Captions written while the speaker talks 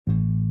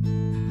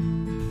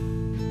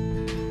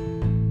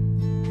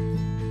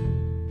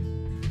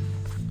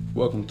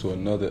Welcome to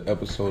another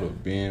episode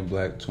of Being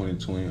Black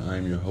 2020. I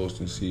am your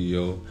host and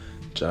CEO,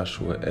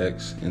 Joshua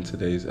X, and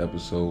today's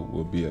episode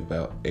will be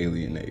about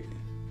Alienated.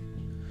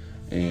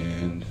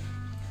 And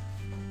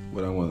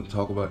what I want to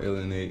talk about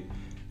Alienate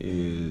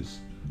is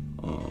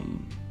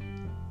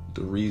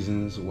the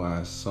reasons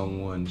why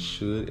someone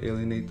should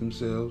alienate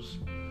themselves,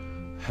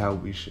 how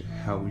we should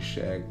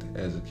act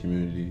as a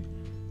community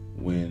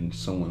when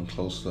someone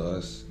close to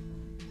us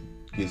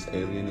gets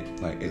alienated,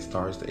 like it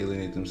starts to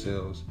alienate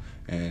themselves,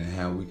 and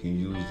how we can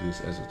use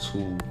this as a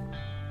tool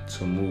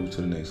to move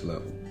to the next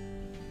level.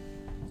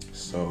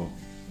 So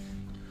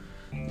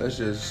let's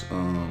just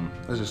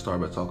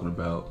start by talking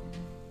about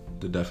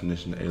the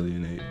definition of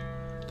alienate.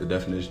 The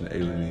definition of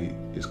alienate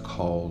is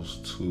cause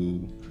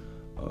to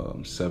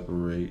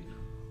separate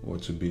or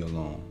to be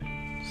alone.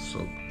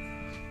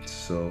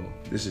 So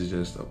this is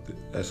just a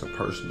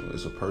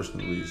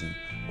personal reason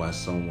why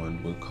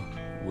someone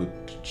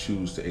would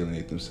choose to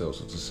alienate themselves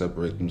or to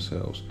separate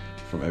themselves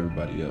from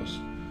everybody else.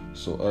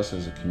 So us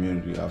as a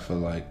community, I feel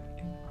like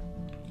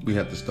we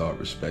have to start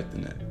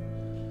respecting that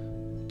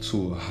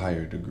to a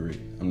higher degree.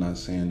 I'm not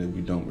saying that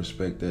we don't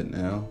respect that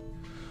now,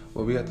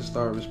 but we have to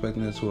start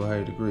respecting that to a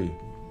higher degree.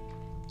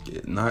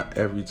 Not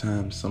every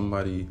time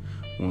somebody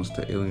wants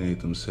to alienate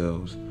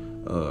themselves,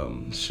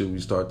 should we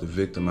start to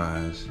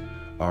victimize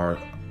our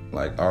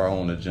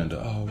own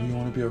agenda. Oh, you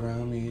want to be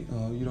around me?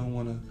 Oh, you don't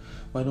want to.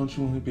 Why don't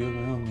you want to be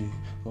around me?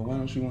 Or why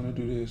don't you want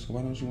to do this? Or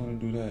why don't you want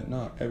to do that?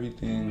 No,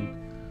 everything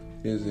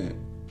isn't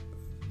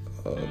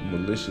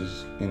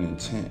malicious in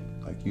intent.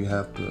 Like, you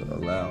have to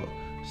allow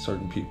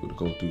certain people to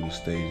go through the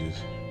stages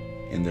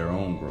in their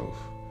own growth.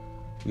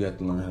 We have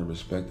to learn how to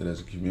respect it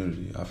as a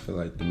community. I feel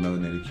like the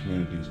melanated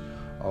communities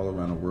all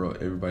around the world,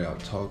 everybody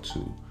I've talked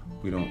to,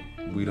 we don't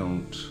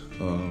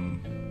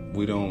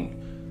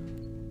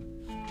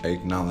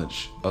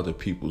acknowledge other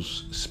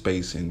people's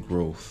space and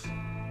growth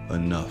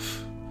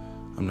enough.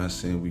 I'm not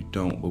saying we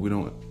don't, but we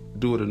don't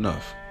do it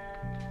enough.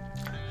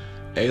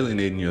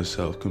 Alienating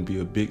yourself can be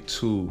a big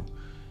tool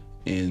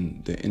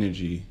in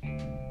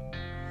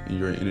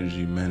your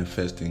energy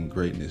manifesting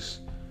greatness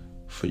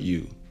for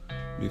you,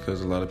 because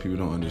a lot of people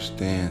don't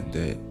understand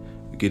that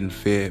getting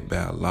fed by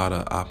a lot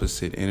of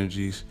opposite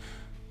energies,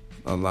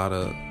 a lot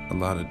of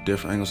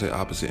different, I ain't gonna say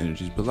opposite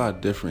energies, but a lot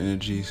of different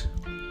energies,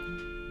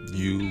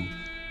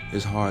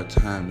 it's hard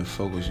time to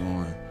focus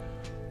on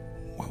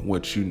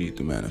what you need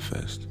to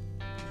manifest.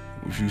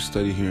 If you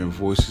study hearing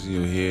voices in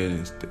your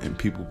head and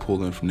people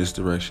pulling from this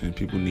direction, and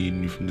people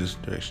needing you from this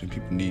direction,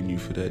 people needing you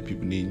for that,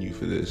 people needing you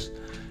for this,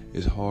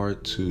 it's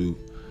hard to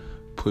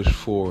push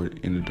forward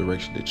in the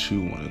direction that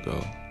you want to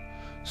go.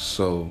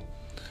 So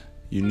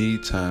you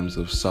need times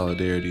of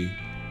solidarity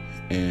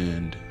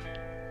and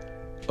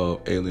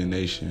of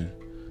alienation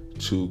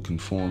to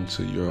conform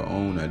to your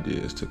own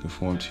ideas, to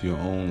conform to your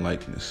own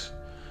likeness.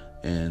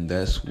 And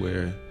that's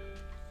where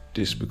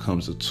this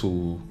becomes a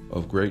tool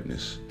of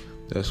greatness.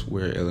 That's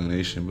where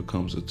alienation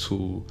becomes a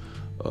tool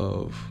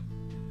of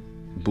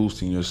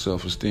boosting your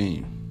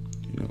self-esteem.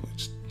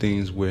 It's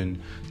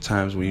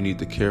times when you need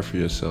to care for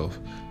yourself,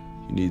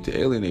 you need to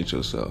alienate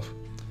yourself.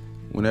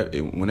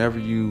 Whenever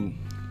you're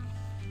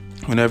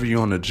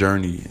on a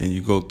journey and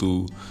you go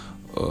through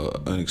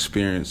an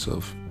experience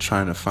of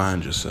trying to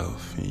find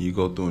yourself, and you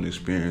go through an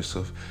experience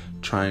of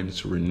trying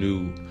to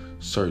renew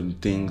certain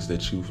things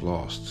that you've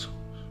lost.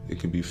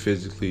 It can be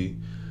physically,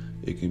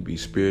 it can be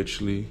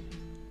spiritually,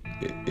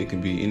 it can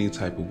be any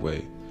type of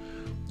way.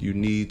 You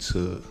need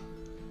to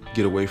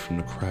get away from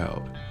the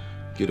crowd,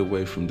 get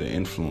away from the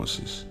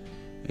influences,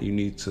 and you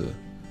need to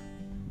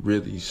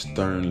really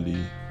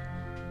sternly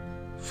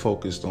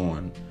focus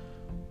on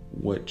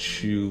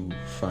what you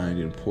find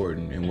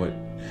important and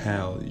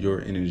how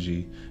your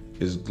energy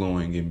is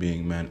glowing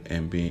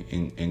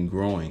and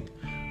growing.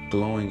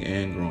 Glowing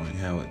and growing,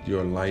 how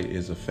your light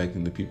is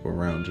affecting the people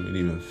around you and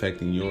even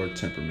affecting your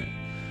temperament.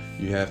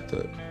 You have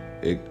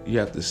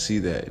to see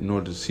that. In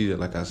order to see that,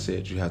 like I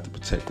said, you have to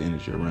protect the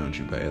energy around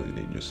you by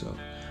alienating yourself.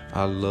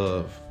 I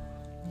love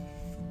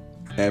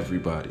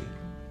everybody.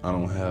 I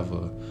don't have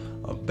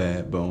a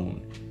bad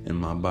bone in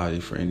my body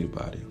for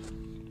anybody.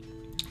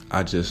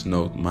 I just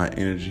know my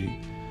energy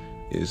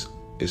is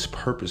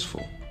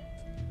purposeful.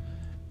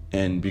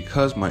 And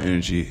because my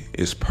energy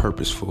is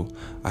purposeful,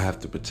 I have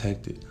to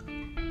protect it.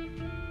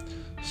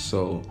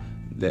 So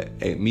that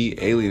me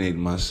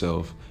alienating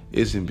myself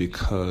isn't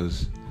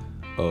because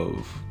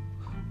of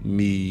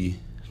me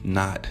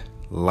not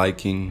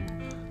liking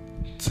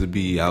to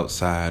be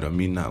outside, or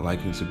me not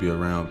liking to be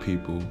around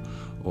people,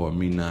 or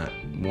me not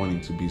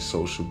wanting to be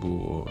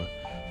sociable, or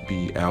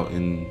be out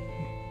in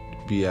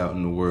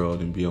the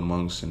world and be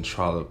amongst and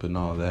trollop and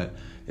all that.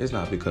 It's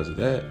not because of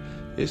that.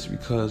 It's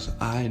because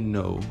I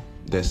know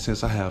that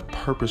since I have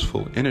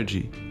purposeful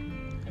energy,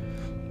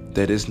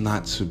 that it's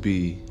not to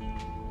be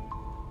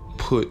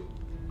put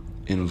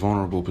in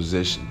vulnerable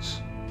positions.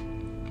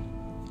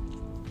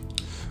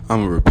 I'm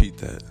going to repeat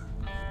that.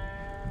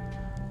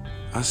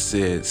 I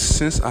said,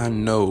 since I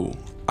know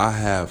I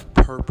have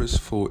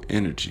purposeful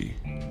energy,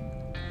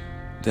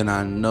 then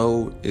I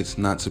know it's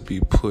not to be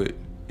put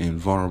in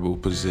vulnerable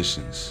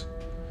positions.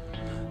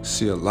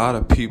 See, a lot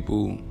of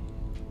people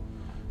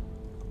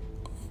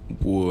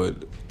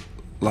would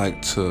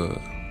like to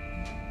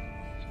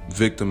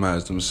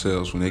victimize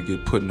themselves when they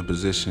get put in a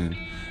position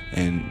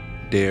and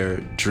their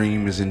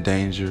dream is in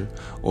danger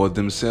or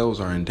themselves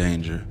are in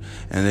danger,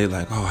 and they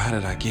like, oh, how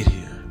did I get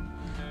here?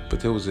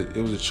 But it was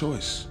a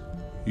choice.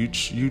 You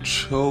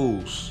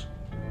chose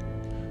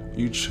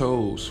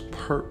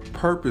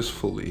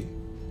purposefully,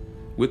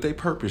 with a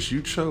purpose.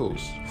 You chose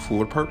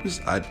for a purpose.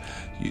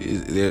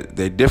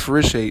 They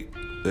differentiate.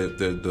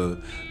 The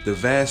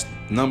vast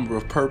number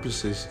of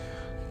purposes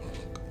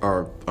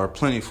are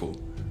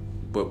plentiful,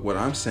 but what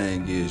I'm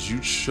saying is you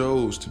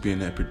chose to be in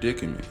that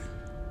predicament.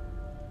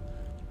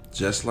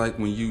 Just like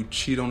when you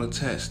cheat on a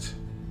test,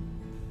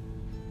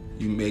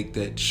 you make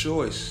that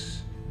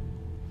choice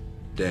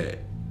that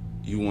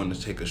you want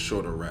to take a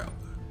shorter route.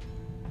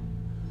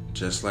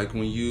 Just like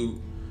when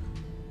you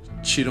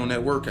cheat on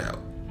that workout,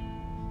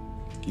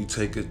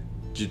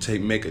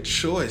 make a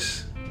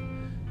choice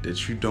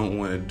that you don't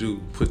want to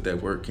put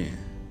that work in.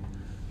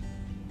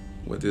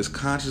 Whether it's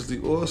consciously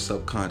or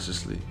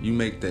subconsciously, you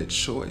make that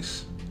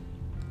choice.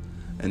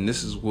 And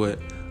this is what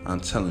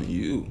I'm telling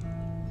you.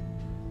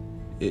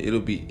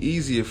 It'll be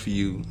easier for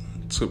you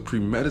to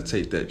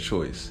premeditate that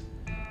choice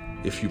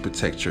if you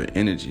protect your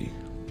energy.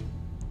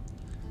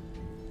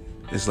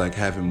 It's like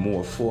having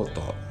more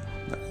forethought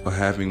or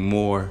having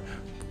more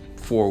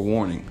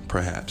forewarning,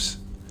 perhaps.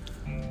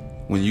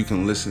 When you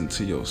can listen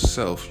to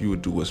yourself, you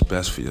would do what's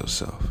best for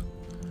yourself.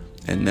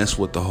 And that's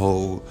what the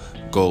whole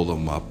goal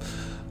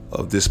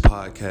of this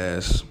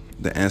podcast,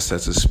 the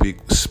ancestors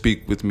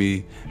speak with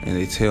me, and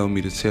they tell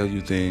me to tell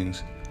you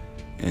things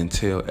and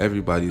tell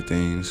everybody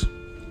things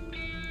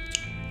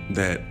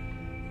that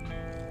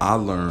I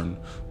learned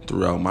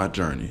throughout my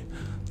journey.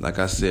 Like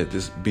I said,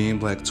 this Being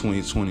Black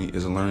 2020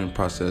 is a learning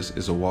process,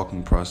 is a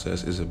walking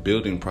process, is a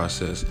building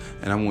process,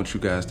 and I want you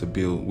guys to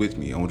build with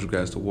me. I want you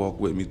guys to walk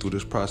with me through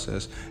this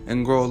process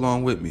and grow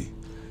along with me.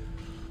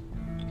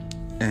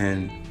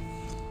 And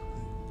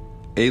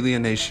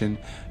alienation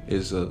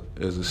is a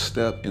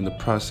step in the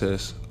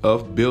process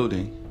of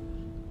building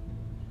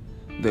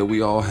that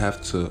we all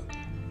have to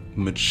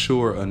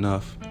mature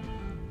enough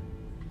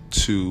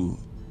to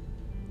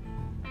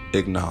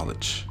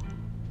acknowledge.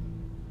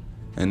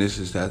 And this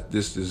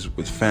is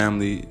with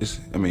family. It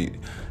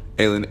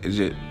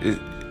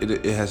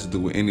has to do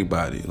with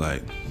anybody.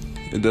 Like,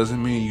 it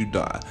doesn't mean you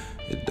die.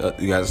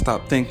 You gotta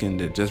stop thinking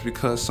that just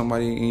because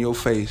somebody in your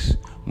face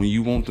when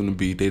you want them to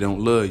be, they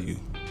don't love you.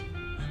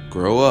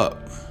 Grow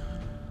up.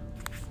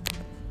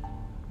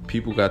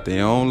 People got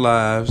their own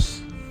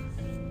lives,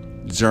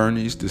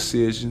 journeys,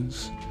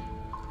 decisions,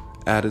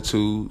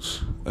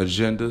 attitudes,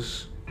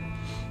 agendas,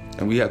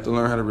 and we have to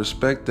learn how to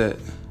respect that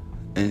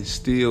and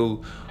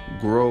still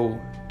grow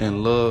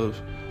and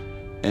love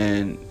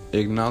and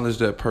acknowledge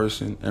that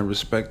person and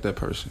respect that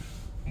person.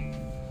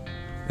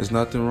 There's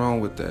nothing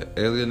wrong with that.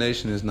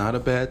 Alienation is not a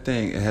bad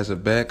thing. It has a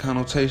bad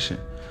connotation.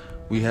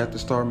 We have to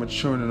start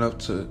maturing enough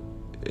to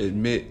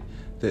admit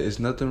that there's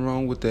nothing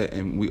wrong with that,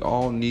 and we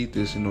all need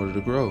this in order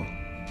to grow.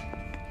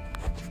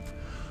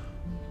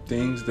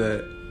 Things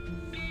that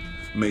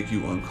make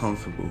you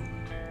uncomfortable,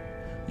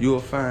 you'll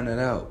find that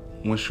out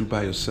once you're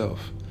by yourself.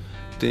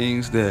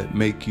 Things that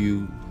make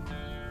you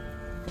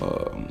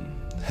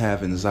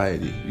have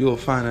anxiety, you'll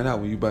find that out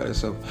when you're by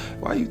yourself.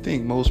 Why do you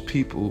think most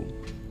people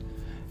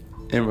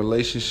in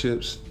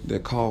relationships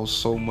that cause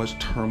so much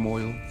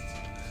turmoil,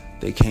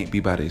 they can't be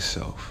by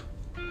themselves?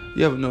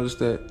 You ever notice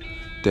that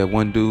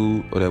one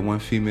dude or that one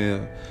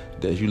female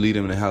that you leave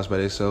them in the house by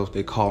themselves,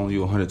 they calling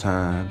you 100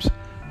 times,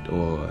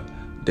 or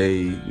they,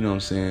 you know what I'm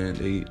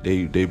saying,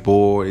 they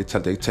bored,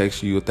 they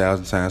text you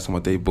 1,000 times talking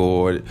about they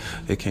bored,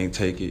 they can't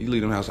take it. You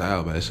leave them in the house an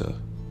hour by yourself.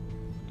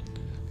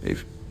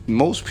 If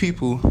most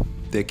people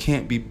that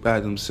can't be by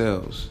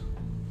themselves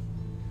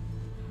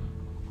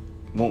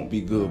won't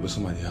be good with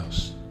somebody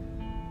else.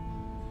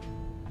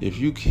 If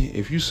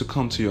you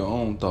succumb to your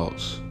own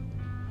thoughts,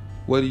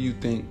 what do you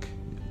think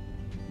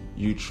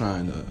you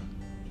trying to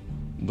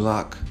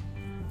block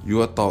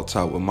your thoughts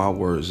out with my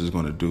words is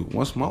going to do?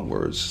 Once my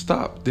words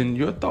stop, then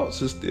your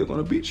thoughts are still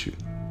going to beat you.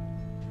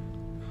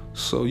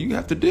 So you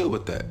have to deal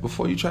with that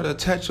before you try to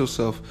attach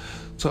yourself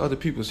to other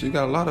people. So you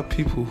got a lot of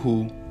people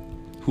who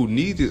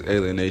need this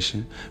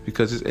alienation,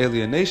 because this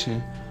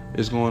alienation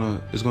is going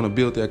to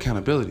build their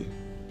accountability.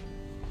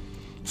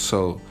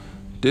 So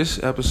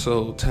this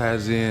episode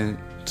ties in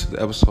to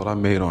the episode I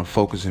made on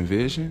focus and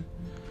vision,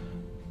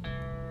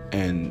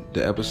 and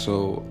the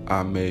episode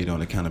I made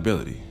on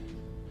accountability,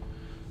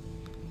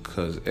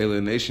 because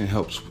alienation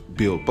helps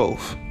build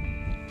both,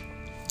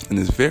 and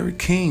it's very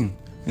keen.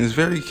 And it's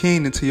very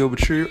keen into your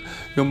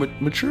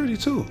maturity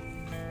too.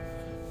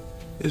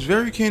 It's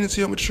very keen into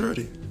your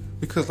maturity,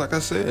 because, like I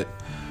said,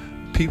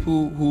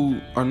 people who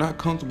are not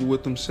comfortable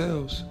with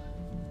themselves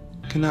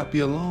cannot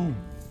be alone.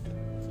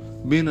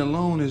 Being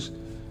alone is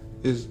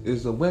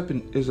a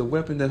weapon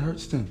that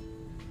hurts them.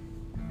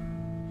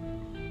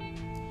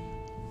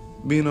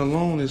 being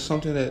alone is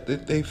something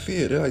that they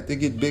fear. They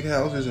get big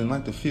houses and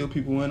like to feel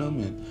people in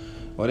them,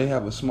 or they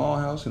have a small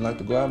house and like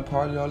to go out and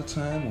party all the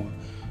time, or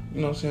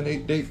you know what I'm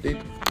saying?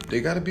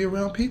 They got to be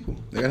around people.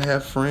 They got to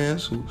have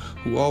friends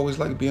who always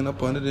like being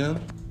up under them.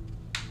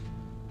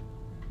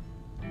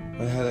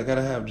 They got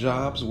to have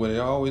jobs where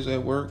they're always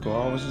at work or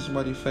always in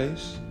somebody's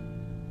face.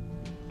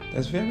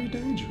 That's very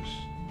dangerous.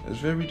 It's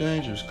very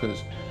dangerous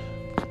because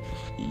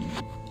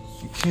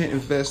you can't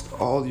invest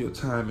all your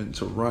time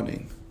into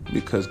running,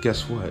 because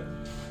guess what?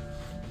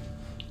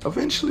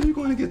 Eventually you're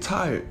going to get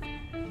tired.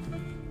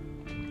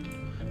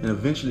 And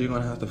eventually you're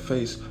going to have to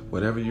face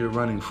whatever you're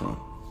running from.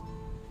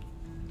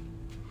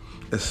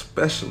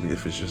 Especially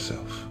if it's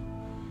yourself.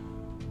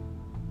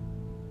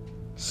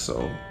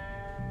 So,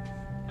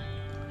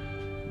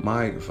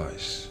 my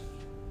advice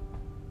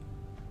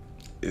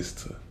is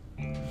to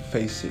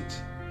face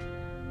it.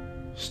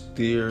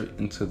 Steer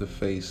into the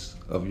face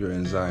of your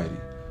anxiety.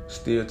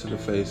 Steer to the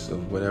face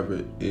of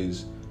whatever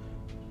is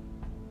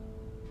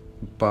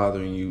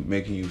bothering you,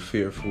 making you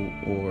fearful,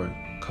 or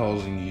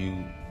causing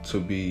you to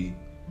be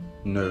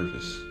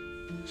nervous.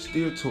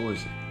 Steer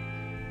towards it.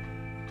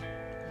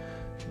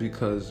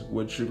 Because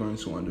what you're going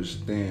to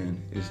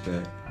understand is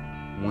that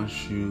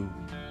once you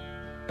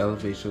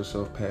elevate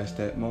yourself past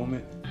that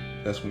moment,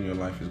 that's when your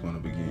life is going to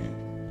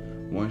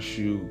begin. Once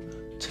you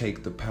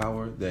take the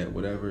power that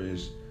whatever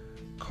is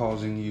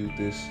causing you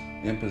this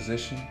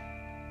imposition,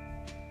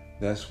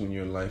 that's when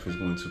your life is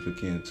going to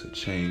begin to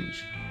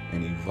change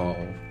and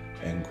evolve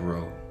and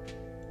grow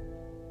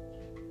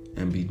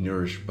and be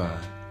nourished by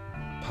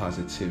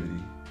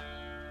positivity.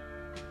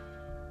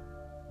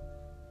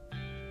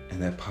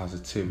 And that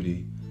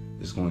positivity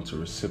is going to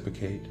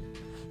reciprocate,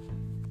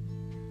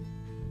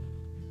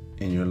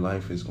 and your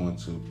life is going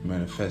to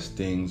manifest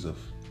things of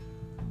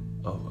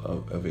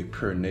a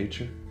pure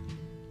nature,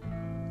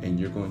 and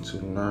you're going to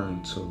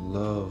learn to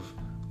love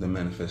the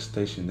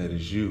manifestation that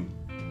is you.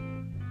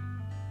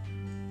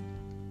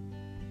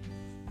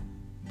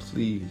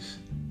 Please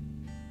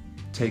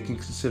take in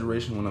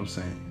consideration what I'm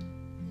saying.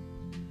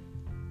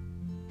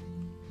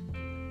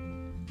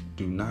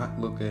 Do not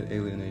look at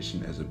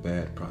alienation as a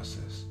bad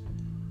process.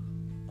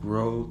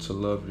 Grow to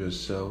love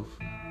yourself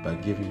by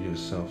giving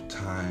yourself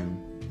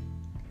time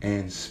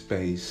and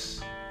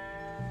space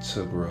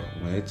to grow.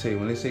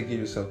 When they say give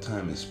yourself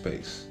time and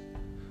space,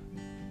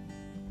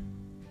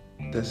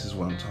 this is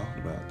what I'm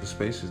talking about. The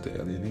space is the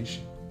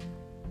alienation.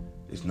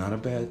 It's not a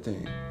bad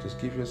thing.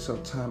 Just give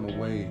yourself time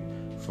away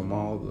from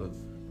all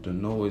the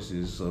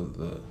noises of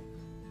the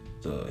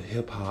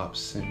hip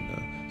hops and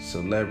the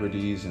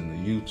celebrities and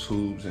the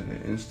YouTubes and the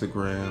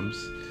Instagrams.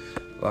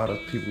 A lot of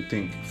people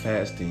think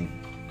fasting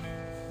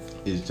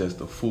is just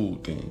a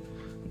food thing.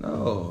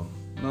 No.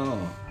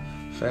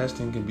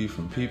 Fasting can be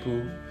from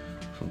people,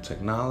 from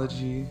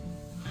technology,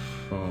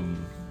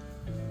 from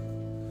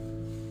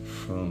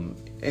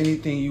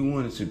anything you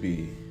want it to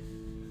be,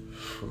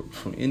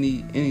 from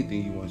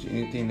anything you want,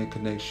 anything that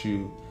connects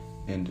you,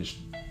 and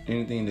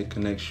anything that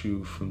connects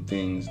you from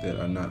things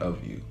that are not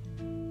of you.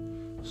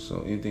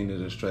 So anything that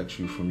distracts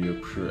you from your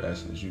pure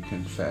essence, you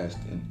can fast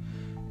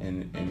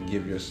and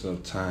give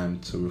yourself time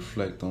to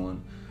reflect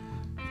on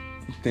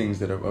things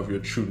that are of your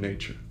true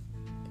nature.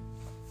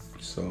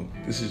 So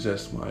this is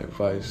just my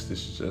advice.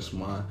 This is just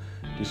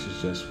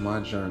my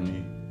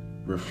journey,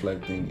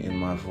 reflecting in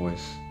my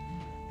voice,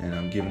 and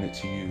I'm giving it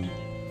to you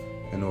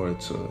in order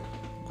to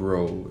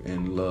grow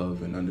and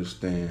love and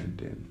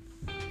understand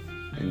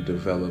and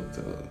develop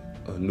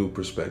a new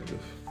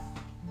perspective.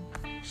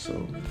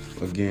 So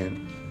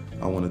again,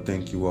 I want to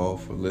thank you all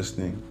for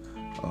listening.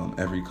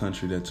 Every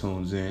country that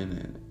tunes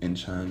in and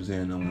chimes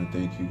in, I want to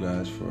thank you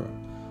guys for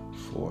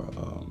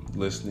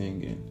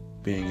listening and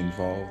being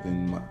involved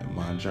in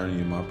my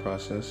journey and my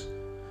process.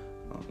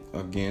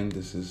 Again,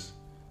 this is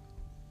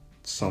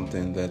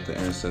something that the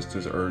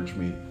ancestors urged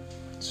me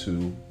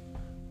to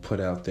put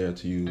out there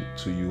to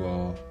you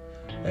all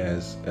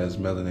as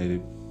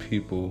melanated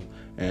people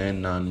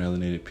and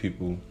non-melanated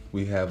people.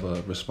 We have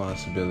a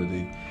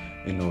responsibility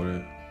in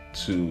order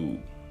to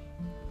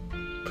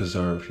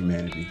preserve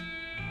humanity,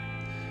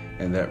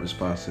 and that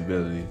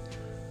responsibility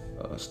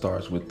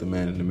starts with the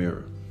man in the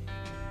mirror.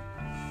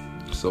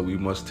 So we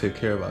must take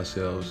care of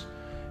ourselves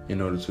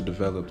in order to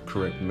develop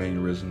correct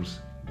mannerisms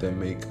that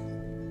make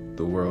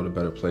the world a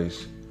better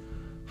place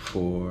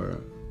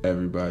for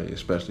everybody,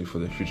 especially for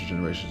the future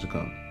generations to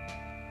come.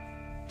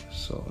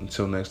 So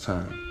until next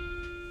time,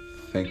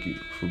 thank you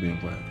for being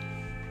black.